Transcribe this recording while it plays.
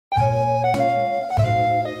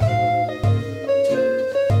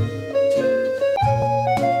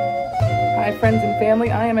friends and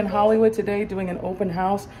family. I am in Hollywood today doing an open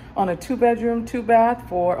house on a 2-bedroom, 2-bath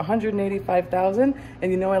for $185,000.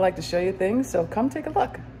 And you know I like to show you things, so come take a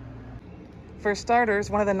look. For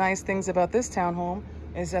starters, one of the nice things about this townhome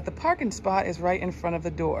is that the parking spot is right in front of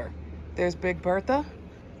the door. There's Big Bertha,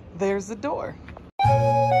 there's the door.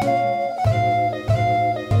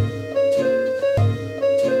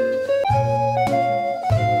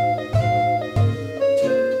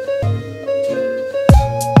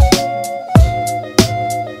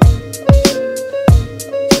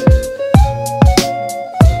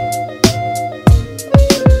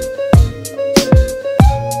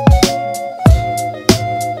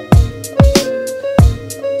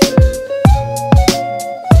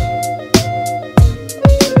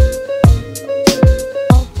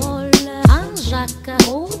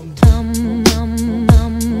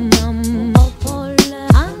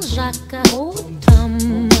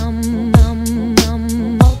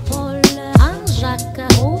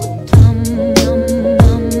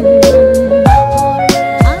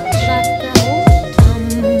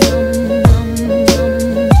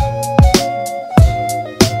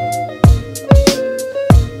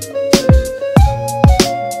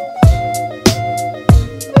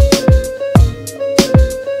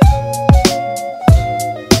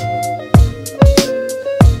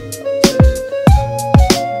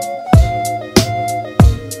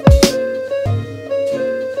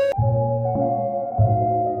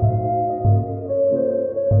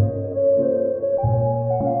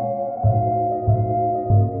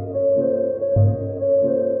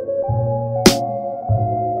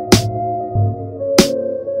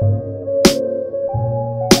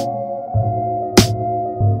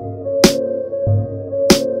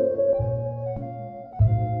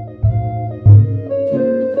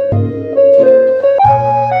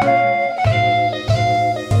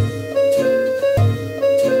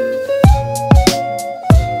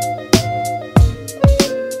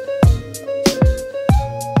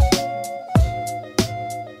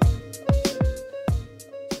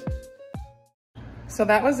 So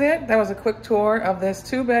that was it. That was a quick tour of this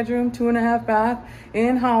 2-bedroom, 2.5-bath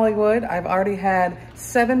in Hollywood. I've already had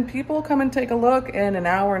 7 people come and take a look in an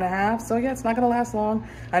hour and a half. So yeah, it's not gonna last long.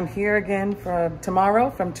 I'm here again for tomorrow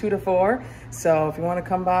from 2 to 4. So if you wanna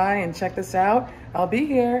come by and check this out, I'll be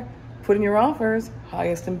here. Put in your offers,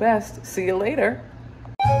 highest and best. See you later.